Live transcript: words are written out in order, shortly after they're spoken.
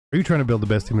Are you trying to build the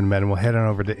best team in Madden? Well, head on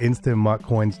over to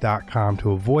instantmuckcoins.com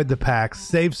to avoid the packs,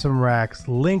 save some racks.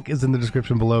 Link is in the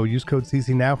description below. Use code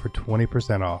CC now for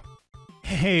 20% off.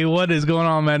 Hey, what is going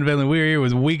on, Madden family? We're here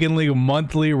with Weekend League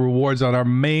monthly rewards on our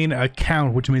main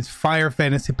account, which means Fire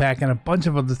Fantasy Pack and a bunch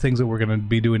of other things that we're going to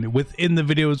be doing within the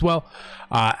video as well.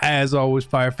 As always,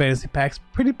 Fire Fantasy Packs,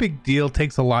 pretty big deal,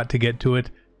 takes a lot to get to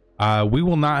it. We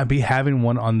will not be having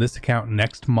one on this account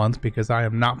next month because I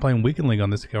am not playing Weekend League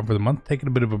on this account for the month, taking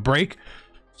a bit of a break.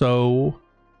 So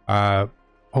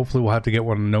hopefully we'll have to get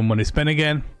one no money spent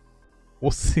again.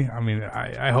 We'll see. I mean,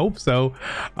 I hope so,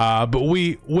 but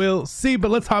we will see.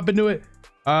 But let's hop into it.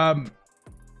 I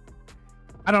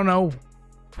don't know,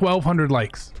 1,200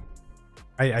 likes.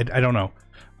 I don't know.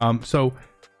 So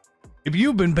if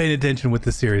you've been paying attention with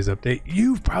the series update,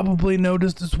 you've probably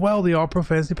noticed as well the All-Pro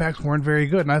Fantasy Packs weren't very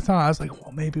good. And I was like,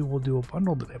 well, maybe we'll do a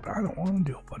bundle today, but I don't want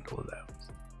to do a bundle of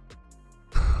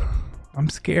those. I'm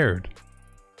scared.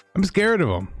 I'm scared of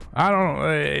them. I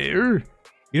don't.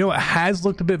 You know what has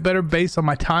looked a bit better based on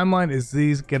my timeline is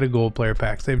these Get a Gold player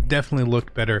packs. They've definitely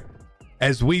looked better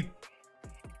as we.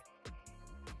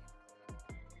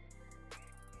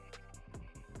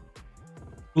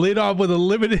 Lead off with a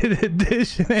limited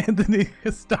edition Anthony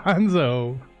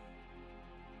Costanzo.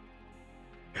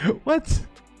 What?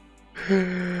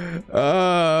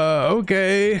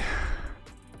 Okay.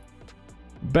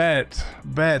 Bet.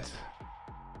 Better.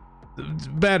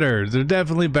 They're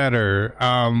definitely better.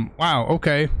 Wow.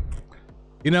 Okay.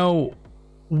 You know,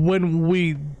 when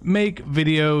we make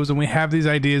videos and we have these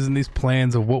ideas and these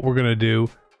plans of what we're gonna do,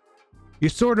 you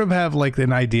sort of have like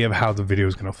an idea of how the video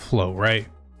is gonna flow, right?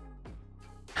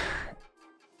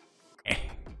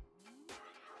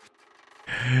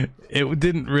 It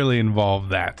didn't really involve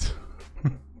that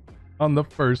on the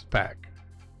first pack.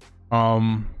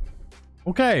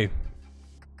 Okay.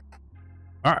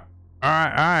 All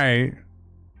right.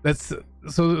 That's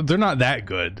so they're not that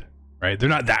good, right? They're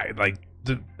not that like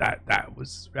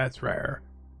that's rare,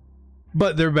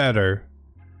 but they're better.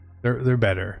 They're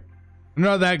better. They're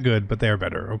not that good, but they're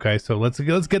better. Okay, so let's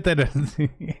get that in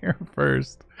here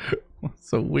first.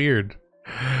 So weird.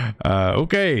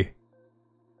 Okay.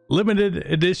 Limited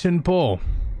edition pull.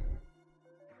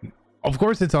 Of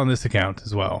course it's on this account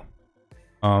as well.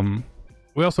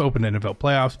 We also opened NFL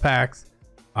playoffs packs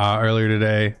earlier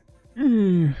today.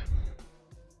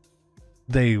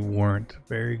 They weren't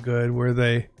very good, were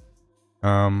they?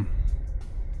 Not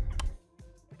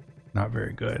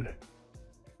very good.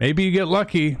 Maybe you get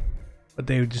lucky, but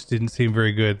they just didn't seem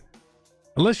very good.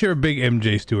 Unless you're a big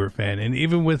MJ Stewart fan, and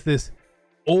even with this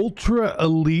ultra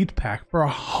elite pack for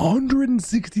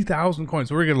 160,000 coins,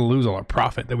 so we're gonna lose all our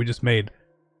profit that we just made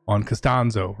on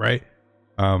Costanzo, right?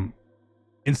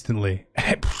 Instantly.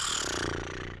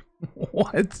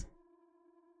 What?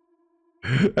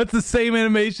 That's the same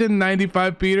animation,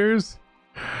 95 Peters.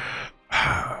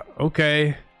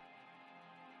 Okay.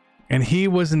 And he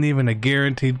wasn't even a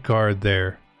guaranteed card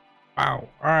there. Wow.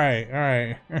 All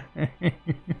right.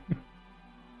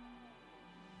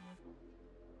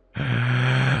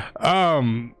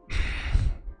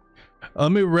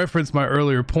 Let me reference my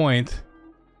earlier point.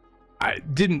 I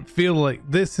didn't feel like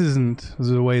this isn't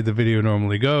the way the video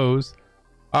normally goes.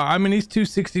 I mean, he's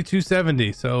 260,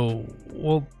 270, so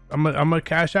well, I'm gonna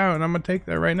cash out and I'm gonna take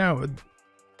that right now.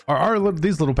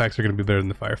 These little packs are gonna be better than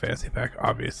the Fire Fantasy Pack,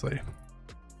 obviously,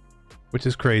 which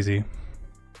is crazy,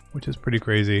 which is pretty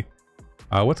crazy.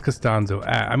 What's Costanzo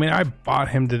at? I mean, I bought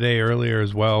him today earlier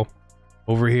as well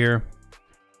over here.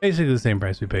 Basically the same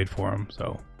price we paid for him,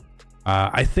 so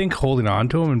I think holding on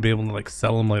to him and be able to like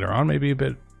sell him later on maybe a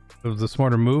bit of the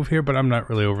smarter move here, but I'm not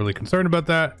really overly concerned about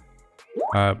that.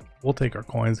 We'll take our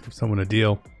coins, give someone a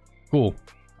deal. Cool.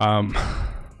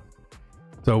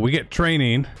 So we get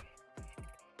training,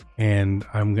 and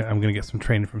I'm gonna get some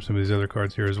training from some of these other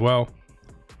cards here as well,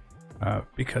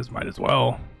 because might as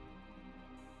well.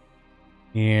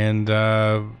 And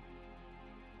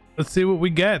let's see what we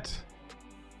get.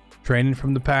 Training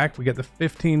from the pack. We get the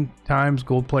 15 times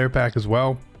gold player pack as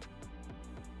well,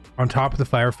 on top of the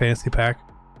Fire Fantasy Pack.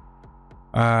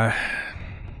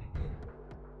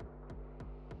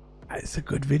 It's a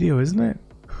good video, isn't it?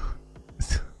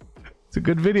 It's a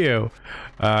good video.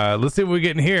 Let's see what we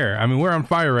get in here. I mean, we're on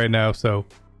fire right now, so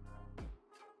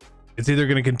it's either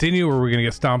going to continue or we're going to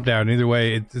get stomped out. Either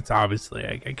way, it's obviously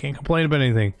I can't complain about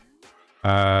anything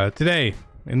today,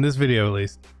 in this video at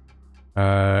least.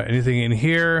 Anything in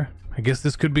here? I guess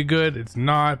this could be good. It's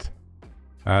not.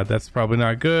 That's probably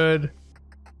not good.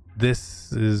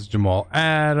 This is Jamal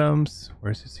Adams.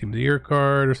 Where's his team of the year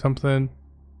card or something?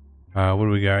 What do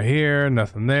we got here?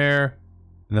 Nothing there.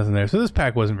 Nothing there. So this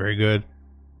pack wasn't very good.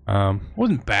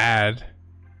 Wasn't bad.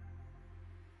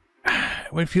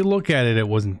 If you look at it, it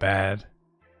wasn't bad.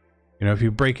 You know, if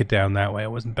you break it down that way,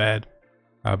 it wasn't bad.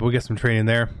 But we got some training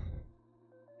there.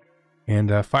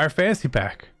 And Fire Fantasy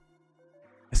Pack.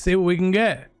 Let's see what we can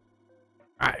get.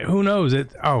 Who knows?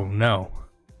 Oh no.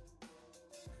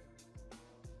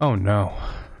 Oh no.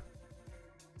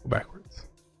 Go backwards.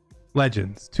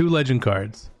 Legends. 2 legend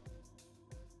cards.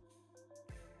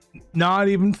 Not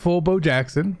even full Bo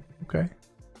Jackson. Okay.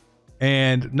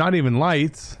 And not even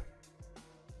lights.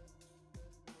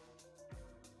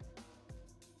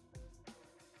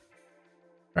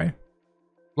 Okay.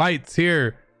 Lights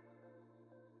here.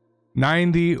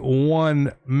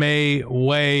 91 May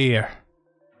Way.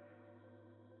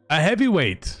 A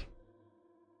heavyweight.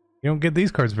 You don't get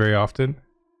these cards very often.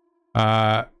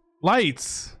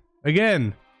 Lights.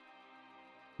 Again.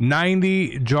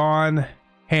 90 John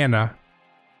Hanna.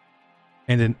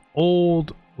 And an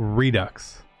old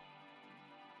Redux.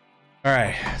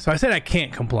 Alright, so I said I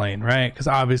can't complain, right? Because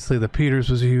obviously the Peters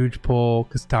was a huge pull,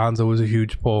 Costanza was a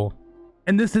huge pull.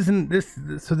 And this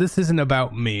isn't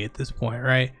about me at this point,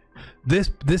 right?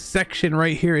 This section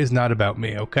right here is not about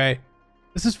me, okay?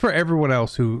 This is for everyone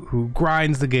else who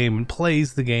grinds the game and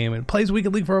plays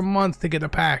Weekend League for a month to get a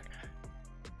pack.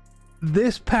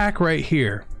 This pack right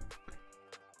here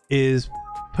is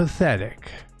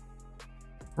pathetic.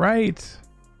 Right?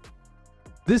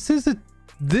 This is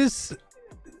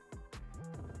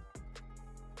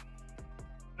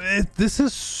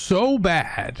so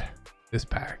bad, this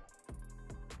pack.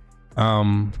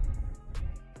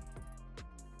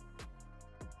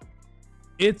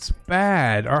 It's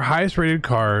bad. Our highest rated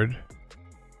card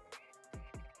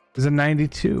is a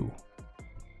 92.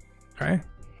 Okay?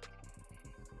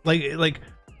 Like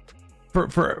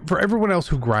for everyone else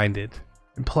who grinded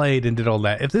and played and did all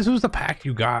that, if this was the pack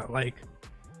you got, like,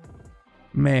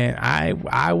 man,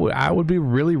 I would be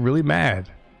really mad.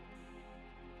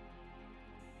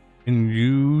 And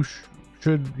you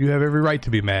have every right to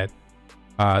be mad.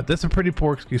 That's a pretty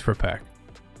poor excuse for a pack.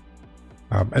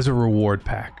 As a reward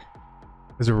pack.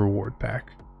 It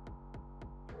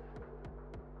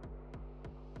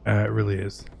really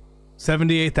is.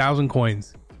 78,000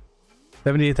 coins.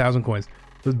 78,000 coins.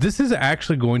 So this is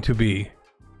actually going to be,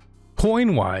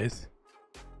 coin-wise,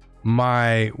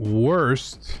 my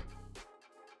worst.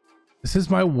 This is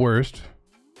my worst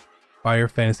Fire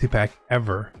Fantasy Pack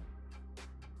ever.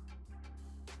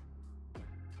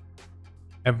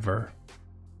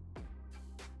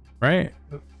 Right?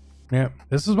 Yeah,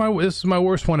 this is my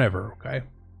worst one ever. Okay.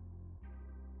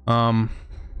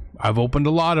 I've opened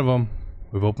a lot of them.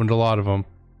 We've opened a lot of them.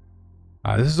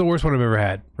 This is the worst one I've ever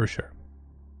had for sure.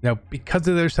 Now, because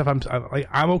of their stuff,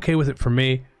 I'm okay with it for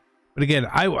me. But again,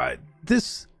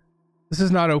 this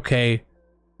is not okay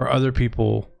for other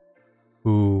people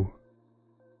who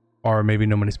are maybe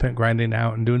no money spent grinding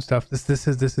out and doing stuff. This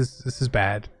is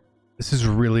bad. This is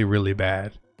really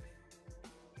bad.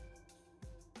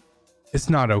 It's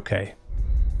not okay.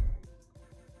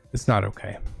 It's not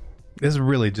okay. This is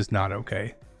really just not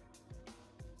okay.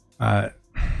 We'll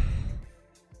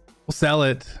sell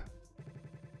it.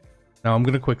 No, I'm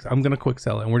gonna quick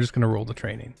sell it, and we're just gonna roll the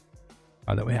training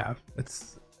that we have.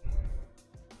 It's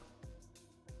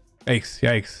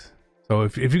yikes. So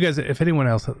if you guys, if anyone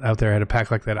else out there had a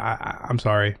pack like that, I'm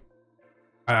sorry.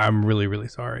 I'm really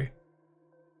sorry.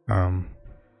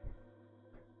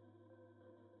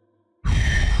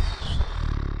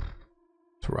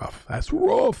 It's rough. That's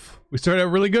rough. We started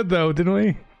out really good though, didn't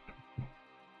we?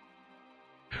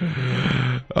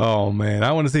 Oh man,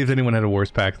 I want to see if anyone had a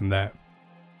worse pack than that.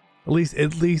 At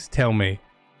least tell me.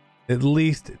 At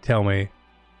least tell me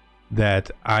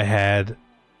that I had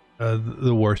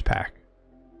the worst pack,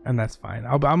 and that's fine.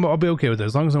 I'll be okay with it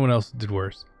as long as no one else did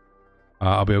worse.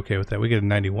 I'll be okay with that. We get a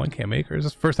 91 Cam Makers.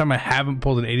 This is the first time I haven't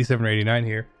pulled an 87 or 89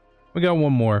 here. We got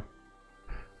one more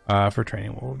for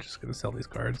training. We're just gonna sell these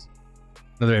cards.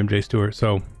 Another MJ Stewart.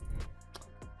 So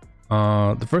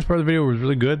the first part of the video was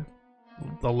really good.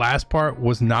 The last part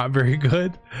was not very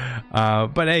good.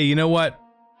 But hey, you know what?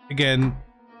 Again,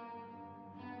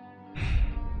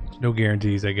 no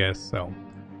guarantees, I guess. So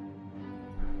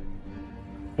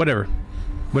whatever.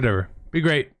 Be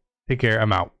great. Take care.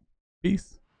 I'm out.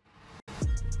 Peace.